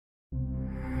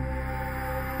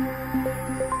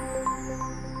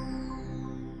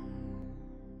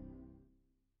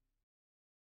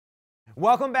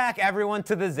Welcome back, everyone,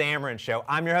 to the Xamarin Show.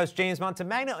 I'm your host, James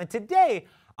Montemagno, and today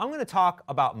I'm going to talk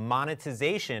about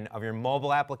monetization of your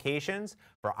mobile applications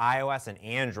for iOS and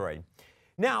Android.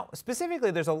 Now,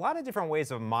 specifically, there's a lot of different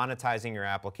ways of monetizing your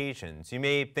applications. You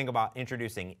may think about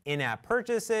introducing in-app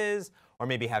purchases, or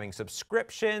maybe having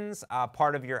subscriptions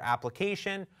part of your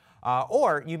application,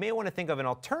 or you may want to think of an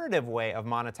alternative way of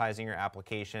monetizing your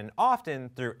application, often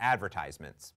through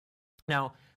advertisements.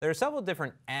 Now, there are several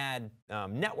different ad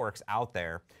networks out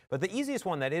there, but the easiest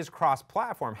one that is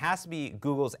cross-platform has to be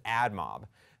Google's Admob.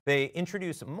 They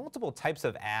introduce multiple types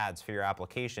of ads for your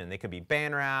application. They could be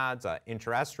banner ads,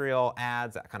 terrestrial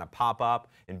ads that kind of pop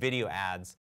up, and video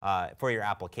ads for your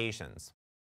applications.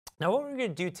 Now, what we're going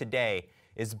to do today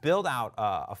is build out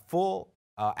a full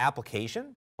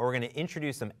application where we're going to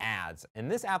introduce some ads. And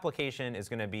this application is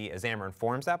going to be a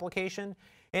Xamarin.Forms application.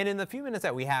 And in the few minutes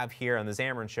that we have here on the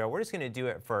Xamarin Show, we're just going to do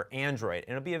it for Android.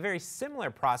 And it'll be a very similar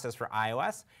process for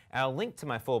iOS. And I'll link to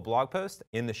my full blog post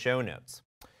in the show notes.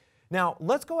 Now,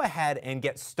 let's go ahead and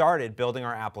get started building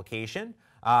our application.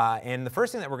 And the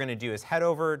first thing that we're going to do is head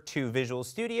over to Visual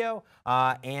Studio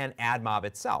and Admob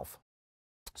itself.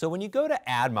 So when you go to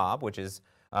Admob, which is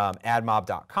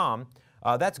admob.com,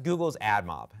 that's Google's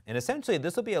Admob. And essentially,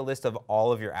 this will be a list of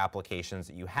all of your applications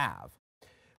that you have.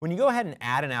 When you go ahead and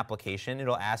add an application,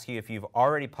 it'll ask you if you've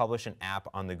already published an app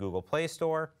on the Google Play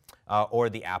Store or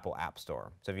the Apple App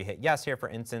Store. So if you hit yes here, for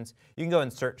instance, you can go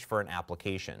and search for an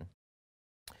application.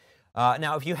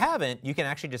 Now, if you haven't, you can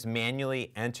actually just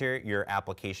manually enter your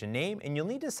application name, and you'll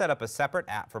need to set up a separate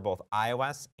app for both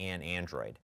iOS and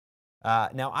Android.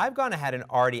 Now, I've gone ahead and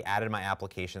already added my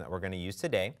application that we're going to use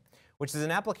today, which is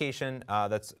an application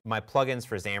that's my plugins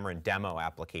for Xamarin demo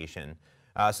application.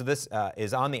 So this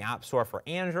is on the App Store for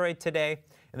Android today,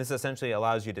 and this essentially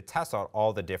allows you to test out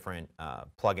all the different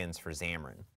plugins for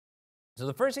Xamarin. So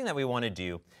the first thing that we want to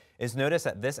do is notice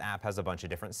that this app has a bunch of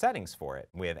different settings for it.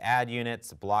 We have ad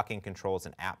units, blocking controls,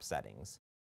 and app settings.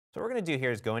 So what we're going to do here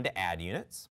is go into ad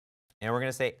units, and we're going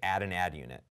to say add an ad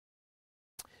unit.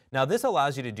 Now, this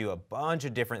allows you to do a bunch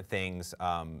of different things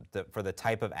for the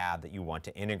type of ad that you want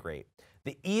to integrate.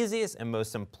 The easiest and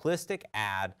most simplistic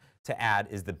ad to add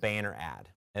is the banner ad.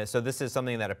 And so this is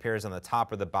something that appears on the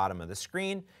top or the bottom of the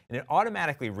screen, and it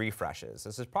automatically refreshes.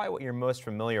 This is probably what you're most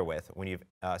familiar with when you've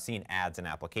seen ads in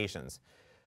applications.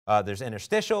 There's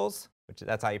interstitials, which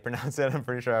that's how you pronounce it. I'm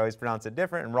pretty sure I always pronounce it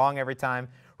different and wrong every time.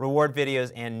 Reward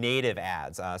videos and native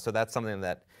ads. So that's something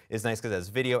that is nice because as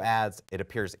video ads, it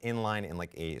appears inline in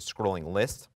like a scrolling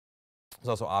list. It's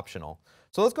also optional.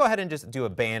 So let's go ahead and just do a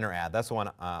banner ad. That's the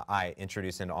one I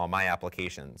introduce into all my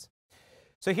applications.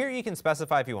 So here you can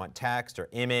specify if you want text or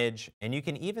image, and you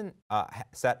can even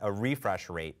set a refresh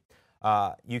rate.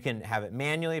 You can have it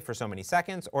manually for so many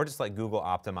seconds, or just let Google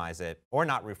optimize it, or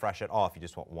not refresh at all if you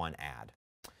just want one ad.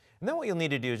 And then what you'll need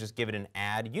to do is just give it an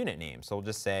ad unit name. So we'll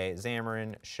just say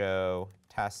Xamarin Show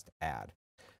Test Ad.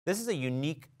 This is a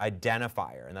unique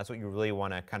identifier, and that's what you really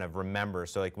want to kind of remember.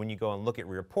 So like when you go and look at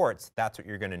reports, that's what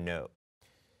you're going to note.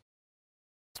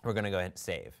 We're going to go ahead and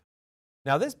save.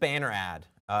 Now this banner ad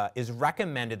is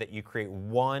recommended that you create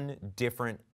one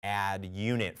different ad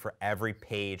unit for every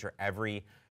page or every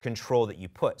control that you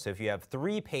put. So if you have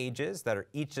 3 pages that are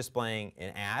each displaying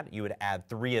an ad, you would add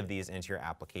 3 of these into your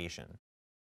application.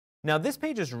 Now this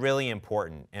page is really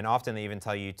important, and often they even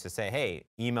tell you to say, hey,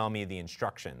 email me the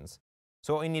instructions.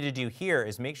 So what we need to do here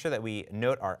is make sure that we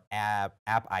note our app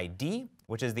ID,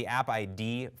 which is the app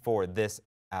ID for this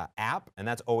app, and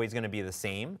that's always going to be the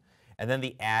same, and then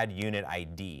the ad unit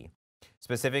ID.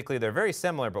 Specifically, they're very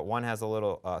similar, but one has a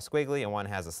little squiggly and one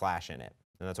has a slash in it,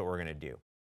 and that's what we're going to do.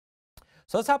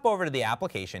 So let's hop over to the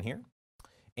application here.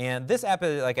 And this app,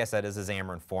 like I said, is a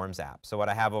Xamarin.Forms app. So what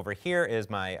I have over here is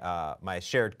my, my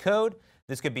shared code.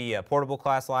 This could be a portable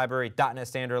class library, .NET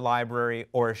Standard library,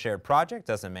 or a shared project,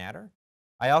 doesn't matter.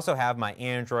 I also have my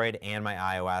Android and my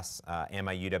iOS and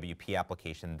my UWP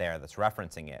application there that's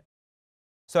referencing it.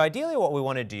 So ideally what we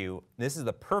want to do, this is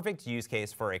the perfect use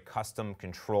case for a custom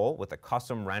control with a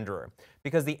custom renderer,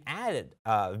 because the added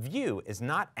view is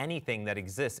not anything that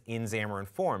exists in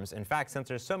Xamarin.Forms. In fact, since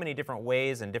there's so many different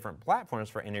ways and different platforms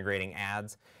for integrating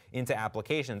ads into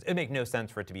applications, it makes no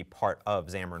sense for it to be part of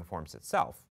Xamarin.Forms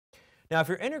itself. Now, if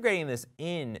you're integrating this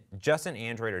in just an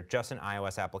Android or just an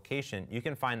iOS application, you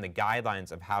can find the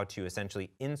guidelines of how to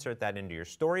essentially insert that into your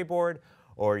storyboard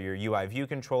or your UI view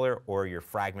controller or your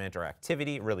fragment or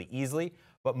activity really easily.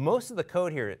 But most of the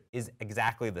code here is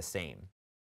exactly the same.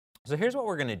 So here's what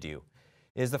we're going to do.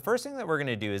 is the first thing that we're going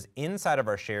to do is inside of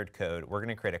our shared code, we're going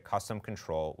to create a custom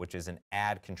control, which is an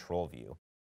add control view.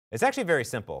 It's actually very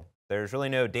simple. There's really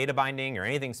no data binding or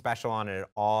anything special on it at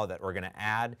all that we're going to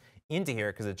add into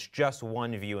here because it's just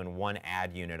one view and one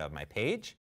add unit of my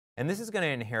page. And this is going to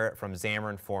inherit from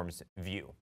Xamarin.Forms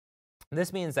view.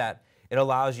 This means that it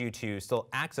allows you to still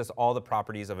access all the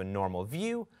properties of a normal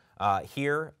view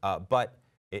here, but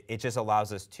it just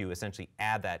allows us to essentially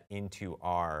add that into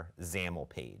our XAML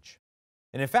page.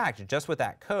 And in fact, just with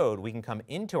that code, we can come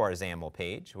into our XAML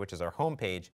page, which is our home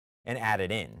page, and add it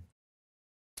in.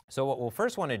 So what we'll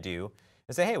first want to do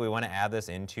is say, hey, we want to add this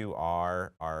into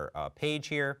our page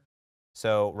here.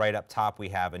 So right up top, we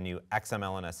have a new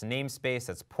XMLNS namespace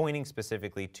that's pointing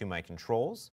specifically to my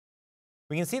controls.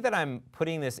 We can see that I'm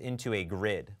putting this into a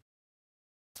grid.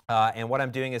 And what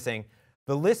I'm doing is saying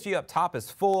the list view up top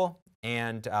is full,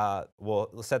 and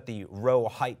we'll set the row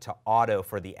height to auto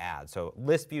for the add. So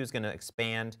list view is going to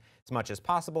expand as much as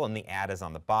possible, and the add is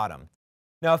on the bottom.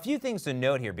 Now, a few things to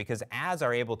note here, because adds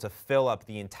are able to fill up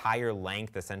the entire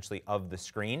length, essentially, of the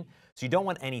screen. So you don't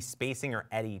want any spacing or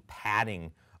any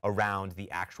padding around the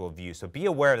actual view. So be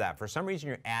aware of that. For some reason,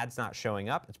 your add's not showing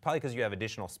up. It's probably because you have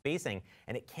additional spacing,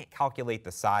 and it can't calculate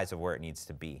the size of where it needs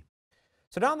to be.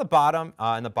 So down the bottom,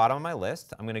 in the bottom of my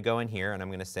list, I'm going to go in here, and I'm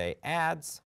going to say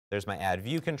adds. There's my add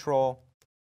view control.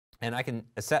 And I can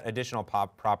set additional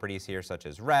properties here, such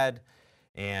as red.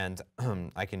 And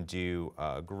I can do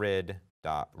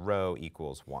grid.row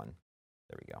equals 1.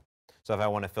 There we go. So if I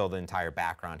want to fill the entire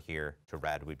background here to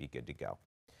red, we'd be good to go.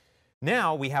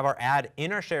 Now we have our add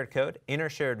in our shared code, in our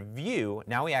shared view.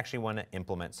 Now we actually want to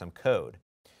implement some code.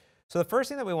 So the first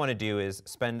thing that we want to do is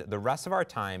spend the rest of our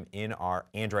time in our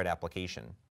Android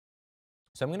application.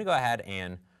 So I'm going to go ahead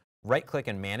and right-click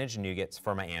and manage NuGets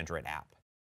for my Android app.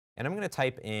 And I'm going to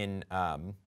type in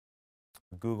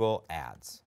Google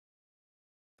Ads.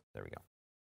 There we go.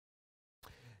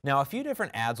 Now, a few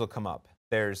different ads will come up.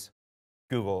 There's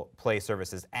Google Play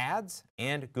Services Ads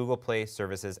and Google Play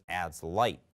Services Ads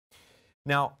Lite.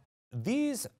 Now,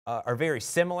 these are very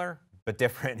similar, but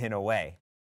different in a way.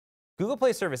 Google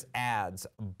Play Service Ads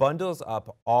bundles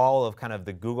up all of kind of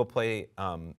the Google Play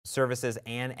Services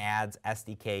and Ads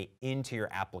SDK into your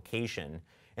application.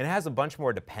 And it has a bunch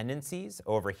more dependencies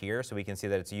over here. So we can see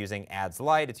that it's using Ads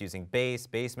Lite, it's using Base,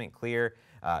 Basement, Clear,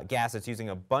 Gas. It's using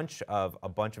a bunch of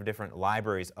different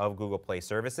libraries of Google Play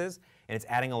Services, and it's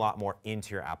adding a lot more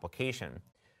into your application.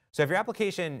 So if your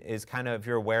application is kind of, if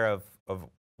you're aware of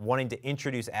wanting to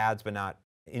introduce ads but not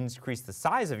increase the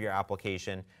size of your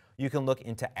application, you can look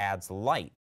into Ads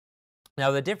Lite. Now,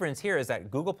 the difference here is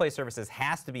that Google Play Services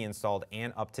has to be installed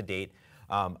and up to date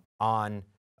on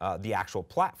the actual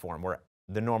platform, where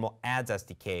the normal Ads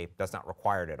SDK that's not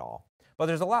required at all. But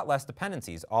there's a lot less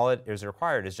dependencies. All it is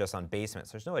required is just on Basement.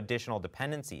 So there's no additional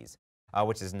dependencies,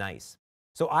 which is nice.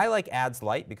 So I like Ads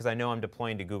Lite because I know I'm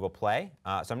deploying to Google Play.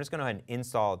 So I'm just going to go ahead and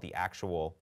install the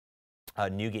actual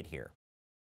NuGet here.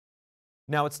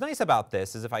 Now, what's nice about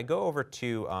this is if I go over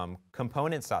to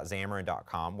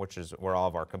components.xamarin.com, which is where all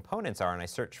of our components are, and I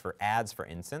search for ads, for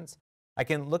instance, I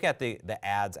can look at the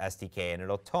ads SDK, and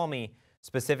it'll tell me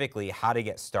specifically how to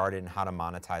get started and how to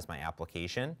monetize my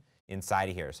application inside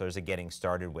of here. So there's a getting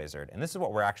started wizard. And this is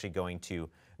what we're actually going to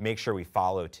make sure we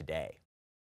follow today.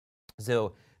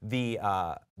 So the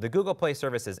Google Play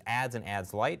Services Ads and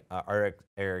Ads Lite are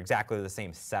exactly the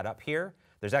same setup here.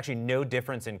 There's actually no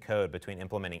difference in code between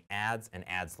implementing ads and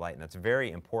Ads Lite, and that's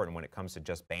very important when it comes to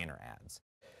just banner ads.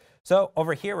 So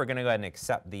over here, we're going to go ahead and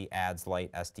accept the Ads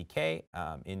Lite SDK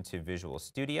into Visual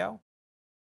Studio.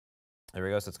 There we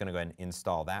go. So it's going to go ahead and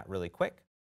install that really quick.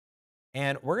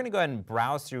 And we're going to go ahead and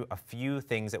browse through a few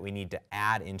things that we need to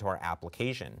add into our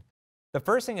application. The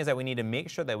first thing is that we need to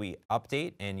make sure that we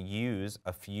update and use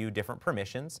a few different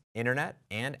permissions, internet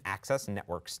and access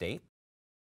network state.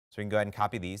 So we can go ahead and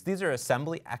copy these. These are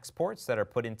assembly exports that are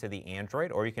put into the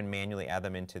Android, or you can manually add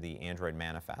them into the Android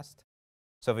manifest.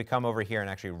 So if we come over here and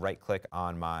actually right-click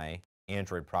on my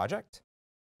Android project,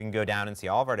 we can go down and see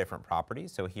all of our different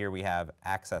properties. So here we have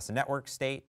access network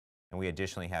state, and we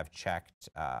additionally have checked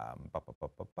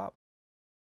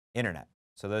internet.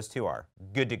 So those two are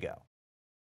good to go.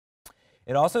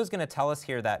 It also is going to tell us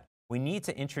here that we need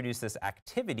to introduce this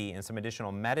activity and some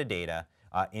additional metadata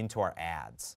into our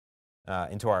ads.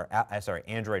 Into our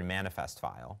Android manifest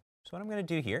file. So what I'm going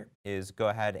to do here is go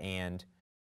ahead and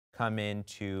come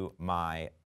into my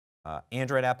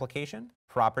Android application,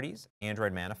 properties,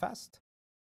 Android manifest.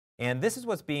 And this is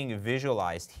what's being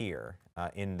visualized here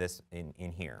in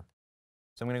here.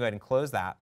 So I'm going to go ahead and close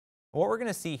that. What we're going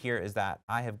to see here is that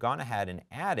I have gone ahead and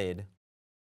added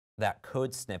that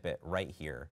code snippet right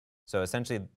here. So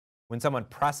essentially, when someone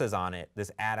presses on it, this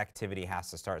add activity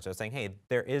has to start. So it's saying, hey,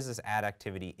 there is this add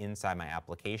activity inside my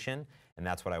application, and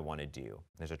that's what I want to do.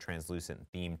 There's a translucent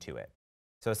theme to it.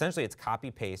 So essentially, it's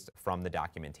copy-paste from the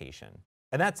documentation.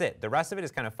 And that's it. The rest of it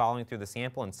is kind of following through the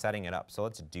sample and setting it up. So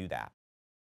let's do that.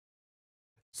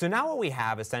 So now what we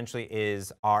have essentially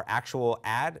is our actual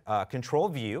add control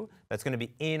view that's going to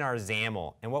be in our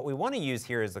XAML. And what we want to use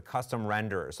here is a custom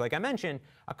renderer. So like I mentioned,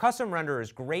 a custom renderer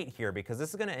is great here because this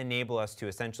is going to enable us to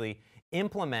essentially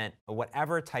implement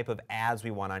whatever type of ads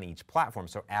we want on each platform.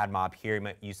 So Admob here, you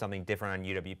might use something different on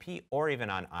UWP or even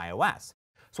on iOS.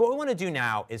 So what we want to do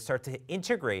now is start to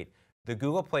integrate the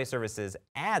Google Play Services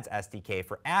Ads SDK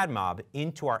for Admob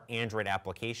into our Android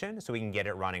application so we can get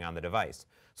it running on the device.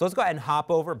 So let's go ahead and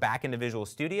hop over back into Visual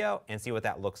Studio and see what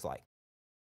that looks like.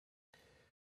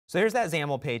 So here's that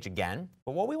XAML page again.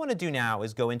 But what we want to do now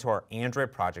is go into our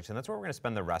Android project, and that's where we're going to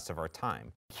spend the rest of our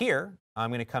time. Here,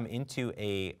 I'm going to come into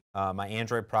my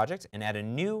Android project and add a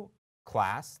new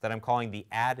class that I'm calling the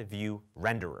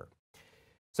AddViewRenderer.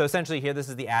 So essentially here, this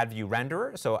is the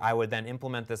AddViewRenderer. So I would then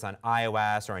implement this on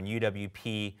iOS or on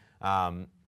UWP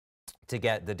to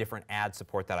get the different ad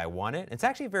support that I wanted. It's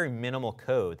actually very minimal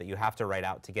code that you have to write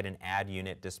out to get an ad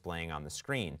unit displaying on the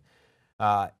screen.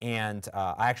 I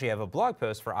actually have a blog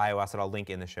post for iOS that I'll link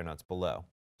in the show notes below.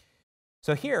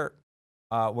 So here,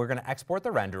 we're going to export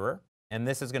the renderer. And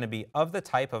this is going to be of the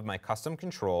type of my custom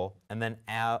control and then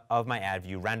of my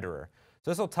AddViewRenderer. So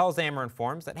this will tell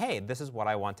Xamarin.Forms that, hey, this is what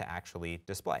I want to actually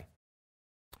display.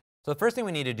 So the first thing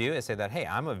we need to do is say that, hey,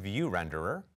 I'm a view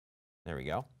renderer. There we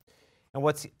go. And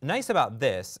what's nice about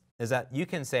this is that you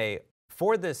can say,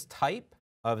 for this type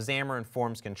of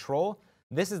Xamarin.Forms control,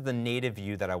 this is the native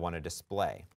view that I want to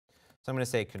display. So I'm going to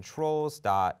say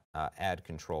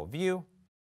controls.addControlView.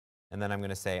 And then I'm going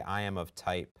to say I am of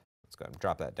type, let's go ahead and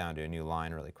drop that down to a new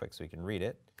line really quick so we can read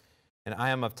it. And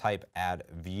I am of type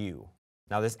addView.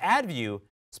 Now this addView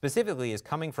specifically is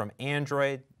coming from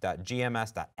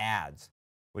Android.gms.ads,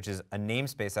 which is a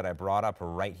namespace that I brought up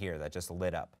right here that just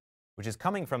lit up, which is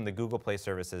coming from the Google Play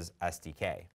Services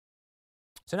SDK.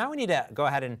 So now we need to go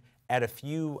ahead and add a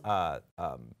few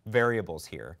variables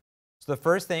here. So the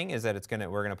first thing is that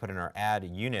we're going to put in our add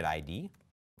unit ID.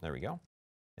 There we go.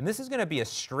 And this is going to be a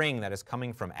string that is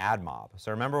coming from Admob.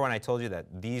 So remember when I told you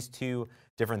that these two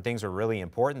different things are really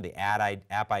important, the add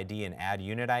app ID and add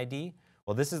unit ID?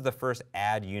 Well, this is the first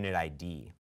add unit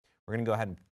ID. We're going to go ahead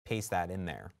and paste that in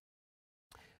there.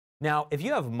 Now, if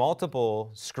you have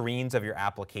multiple screens of your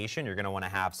application, you're going to want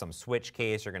to have some switch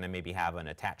case. You're going to maybe have an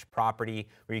attached property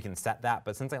where you can set that.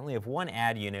 But since I only have one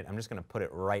add unit, I'm just going to put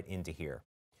it right into here.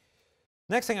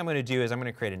 Next thing I'm going to do is I'm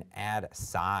going to create an add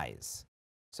size.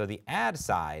 So the add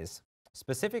size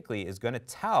specifically is going to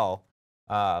tell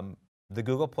the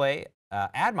Google Play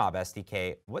Admob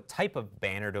SDK what type of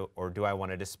banner do I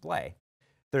want to display.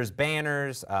 There's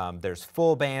banners, there's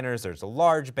full banners, there's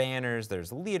large banners,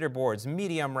 there's leaderboards,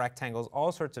 medium rectangles,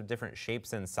 all sorts of different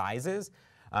shapes and sizes.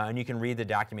 And you can read the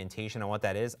documentation on what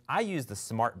that is. I use the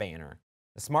smart banner.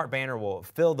 The smart banner will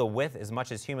fill the width as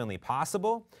much as humanly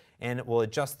possible, and it will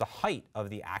adjust the height of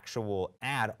the actual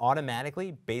ad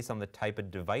automatically based on the type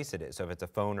of device it is. So if it's a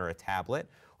phone or a tablet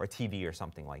or a TV or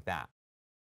something like that.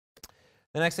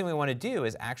 The next thing we want to do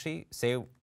is actually say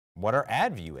what our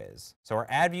add view is. So our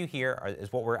add view here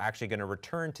is what we're actually going to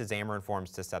return to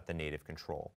Xamarin.Forms to set the native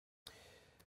control.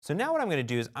 So now what I'm going to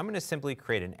do is I'm going to simply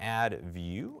create an add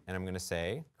view, and I'm going to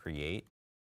say create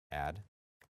add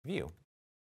view.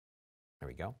 There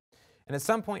we go. And at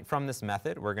some point from this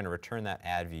method, we're going to return that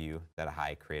add view that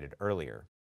I created earlier.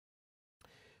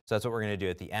 So that's what we're going to do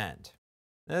at the end.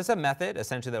 Now, this is a method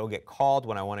essentially that will get called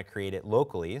when I want to create it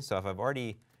locally. So if I've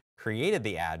already created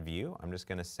the add view, I'm just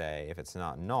going to say if it's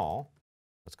not null,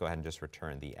 let's go ahead and just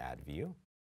return the add view.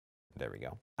 There we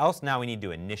go. Else now we need to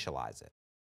initialize it.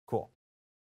 Cool.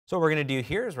 So what we're going to do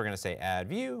here is we're going to say add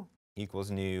view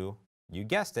equals new, you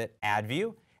guessed it, add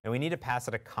view, and we need to pass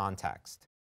it a context.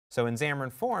 So in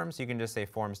Xamarin.Forms, you can just say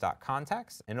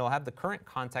forms.context, and it'll have the current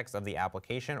context of the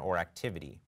application or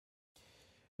activity.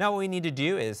 Now what we need to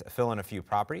do is fill in a few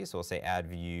properties. So we'll say add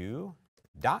view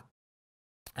dot.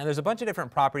 And there's a bunch of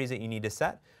different properties that you need to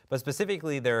set, but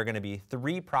specifically there are going to be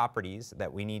 3 properties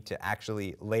that we need to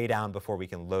actually lay down before we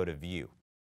can load a view.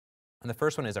 And the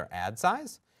first one is our ad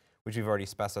size, which we've already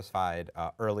specified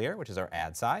earlier, which is our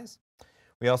ad size.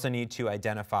 We also need to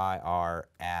identify our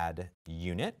add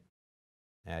unit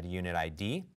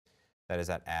ID. That is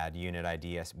that add unit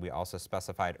ID as we also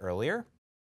specified earlier.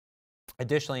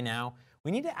 Additionally now,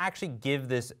 we need to actually give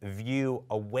this view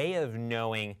a way of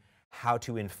knowing how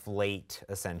to inflate,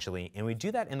 essentially. And we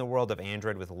do that in the world of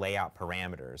Android with layout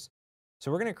parameters. So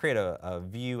we're going to create a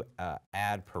view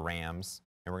add params,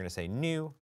 and we're going to say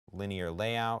new linear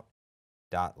layout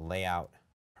dot layout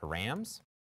params.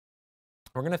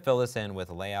 We're going to fill this in with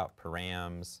layout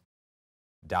params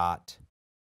dot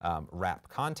wrap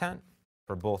content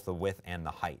for both the width and the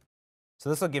height.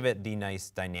 So this will give it the nice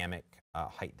dynamic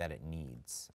height that it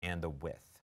needs and the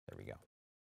width. There we go.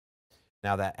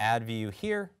 Now that add view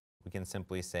here, we can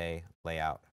simply say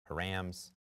layout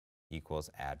params equals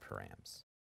add params.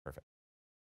 Perfect.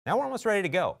 Now we're almost ready to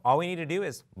go. All we need to do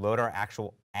is load our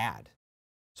actual add.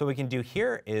 So what we can do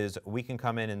here is we can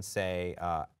come in and say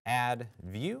add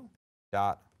view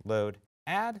dot load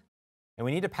add, and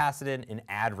we need to pass it in an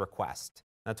add request.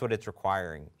 That's what it's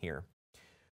requiring here.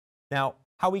 Now,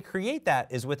 how we create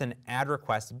that is with an add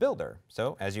request builder.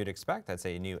 So as you'd expect, that's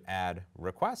a new add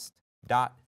request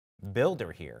dot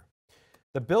builder here.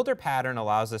 The builder pattern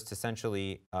allows us to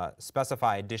essentially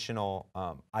specify additional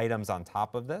items on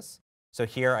top of this. So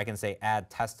here I can say add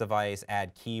test device,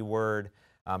 add keyword.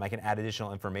 I can add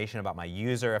additional information about my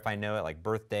user if I know it, like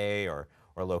birthday or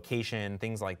location,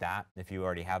 things like that. If you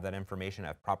already have that information,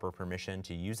 have proper permission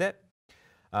to use it.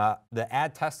 The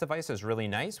add test device is really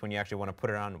nice when you actually want to put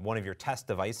it on one of your test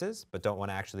devices, but don't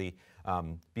want to actually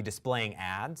be displaying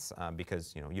ads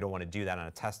because you don't want to do that on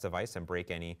a test device and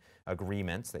break any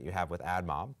agreements that you have with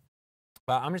Admob.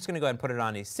 But I'm just going to go ahead and put it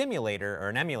on a simulator, or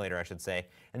an emulator, I should say,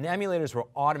 and the emulators will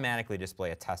automatically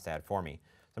display a test ad for me.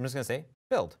 So I'm just going to say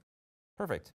build.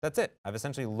 Perfect. That's it. I've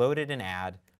essentially loaded an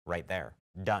ad right there.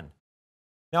 Done.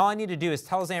 Now all I need to do is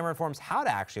tell Xamarin.Forms how to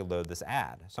actually load this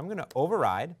ad. So I'm going to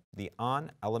override the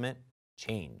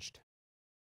onElementChanged.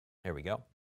 There we go.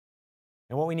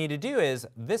 And what we need to do is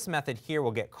this method here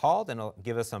will get called and it'll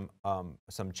give us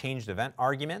some changed event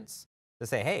arguments to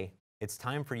say, hey, it's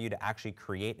time for you to actually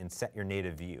create and set your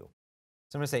native view.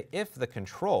 So I'm going to say if the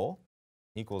control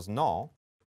equals null,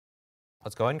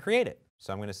 let's go ahead and create it.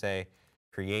 So I'm going to say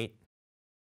create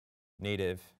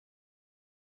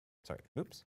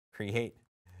create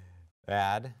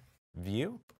add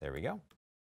view. There we go.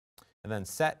 And then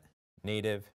set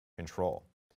native control.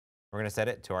 We're going to set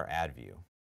it to our add view.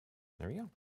 There we go.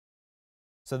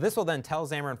 So this will then tell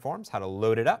Xamarin.Forms how to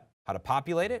load it up, how to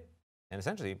populate it, and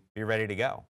essentially be ready to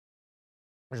go.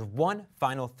 There's one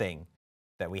final thing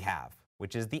that we have,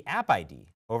 which is the app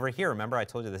ID. Over here, remember I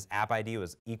told you this app ID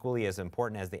was equally as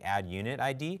important as the add unit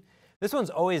ID. This one's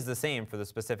always the same for the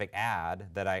specific app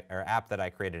that I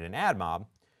created in Admob,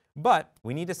 but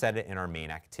we need to set it in our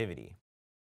main activity.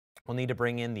 We'll need to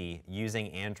bring in the using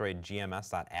Android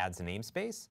gms.ads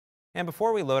namespace. And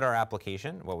before we load our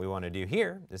application, what we want to do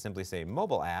here is simply say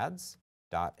mobile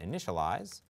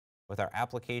ads.initialize with our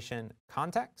application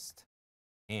context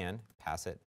and pass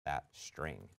it that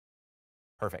string.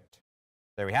 Perfect.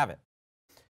 There we have it.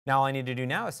 Now all I need to do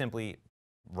now is simply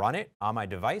run it on my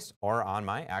device or on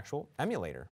my actual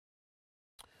emulator.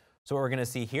 So what we're going to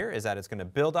see here is that it's going to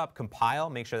build up, compile,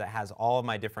 make sure that it has all of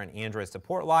my different Android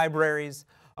support libraries,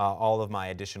 all of my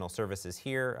additional services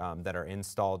here that are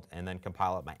installed, and then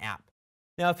compile up my app.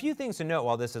 Now a few things to note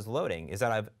while this is loading is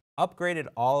that I've upgraded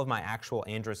all of my actual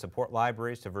Android support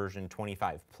libraries to version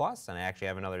 25+, and I actually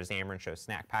have another Xamarin Show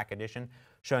Snack Pack edition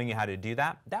showing you how to do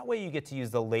that. That way you get to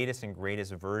use the latest and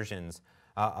greatest versions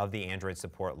of the Android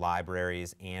support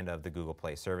libraries and of the Google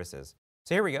Play services.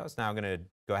 So here we go. So now I'm going to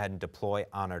go ahead and deploy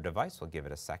on our device. We'll give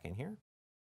it a second here.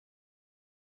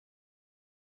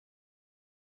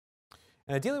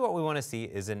 And ideally what we want to see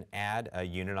is an add a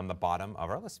unit on the bottom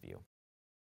of our list view.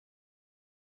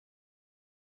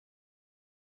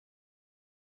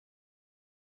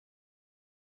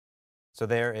 So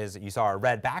there is, you saw our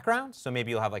red background, so maybe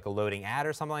you'll have like a loading ad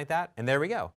or something like that, and there we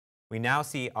go. We now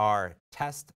see our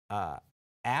test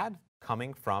ad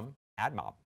coming from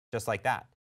Admob, just like that.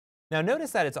 Now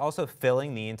notice that it's also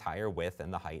filling the entire width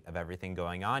and the height of everything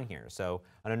going on here. So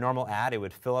on a normal ad, it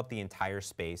would fill up the entire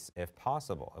space if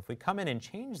possible. If we come in and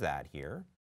change that here,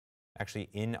 actually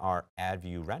in our add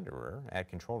view renderer, add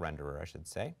control renderer, I should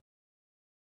say,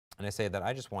 and I say that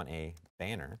I just want a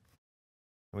banner,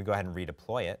 and we go ahead and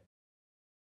redeploy it,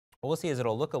 what we'll see is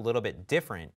it'll look a little bit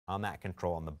different on that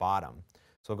control on the bottom.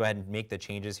 So we'll go ahead and make the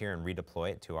changes here and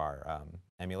redeploy it to our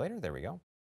emulator. There we go.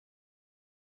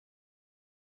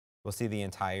 We'll see the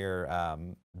entire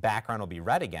background will be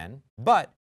red again,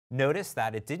 but notice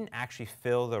that it didn't actually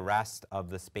fill the rest of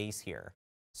the space here.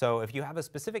 So if you have a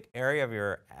specific area of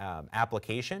your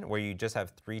application where you just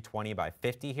have 320 by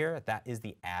 50 here, that is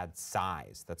the ad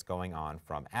size that's going on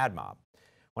from Admob.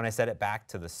 When I set it back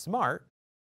to the smart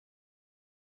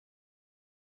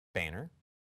banner,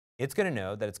 it's going to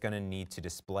know that it's going to need to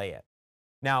display it.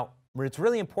 Now, it's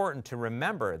really important to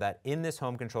remember that in this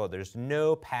home controller, there's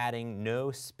no padding,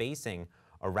 no spacing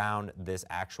around this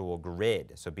actual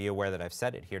grid. So be aware that I've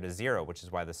set it here to 0, which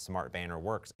is why the smart banner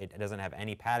works. It doesn't have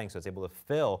any padding, so it's able to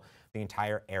fill the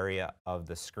entire area of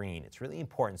the screen. It's really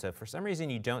important. So if for some reason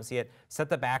you don't see it, set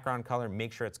the background color,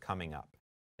 make sure it's coming up.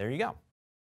 There you go.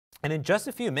 And in just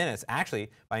a few minutes, actually,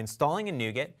 by installing a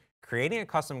NuGet, creating a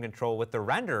custom control with the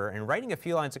renderer, and writing a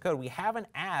few lines of code, we have an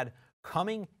ad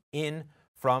coming in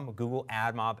from Google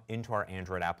Admob into our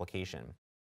Android application.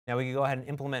 Now we can go ahead and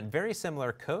implement very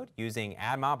similar code using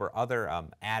Admob or other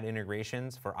ad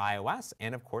integrations for iOS,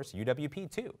 and of course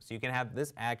UWP too. So you can have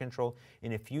this ad control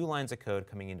in a few lines of code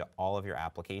coming into all of your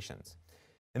applications.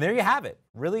 And there you have it,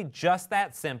 really just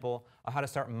that simple of how to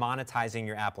start monetizing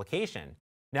your application.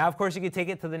 Now, of course, you can take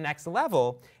it to the next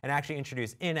level and actually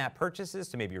introduce in-app purchases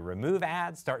to maybe remove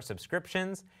ads, start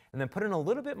subscriptions, and then put in a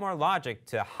little bit more logic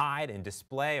to hide and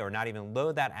display or not even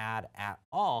load that ad at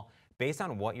all based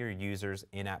on what your user's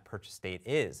in-app purchase state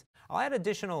is. I'll add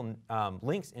additional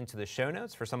links into the show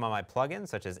notes for some of my plugins,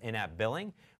 such as in-app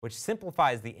billing, which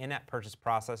simplifies the in-app purchase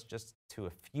process just to a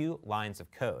few lines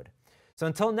of code. So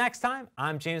until next time,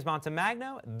 I'm James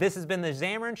Montemagno. This has been the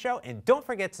Xamarin Show, and don't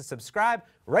forget to subscribe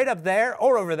right up there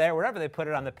or over there, wherever they put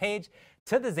it on the page,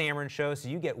 to the Xamarin Show so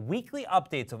you get weekly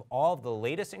updates of all of the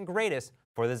latest and greatest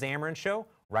for the Xamarin Show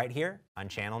right here on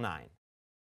Channel 9.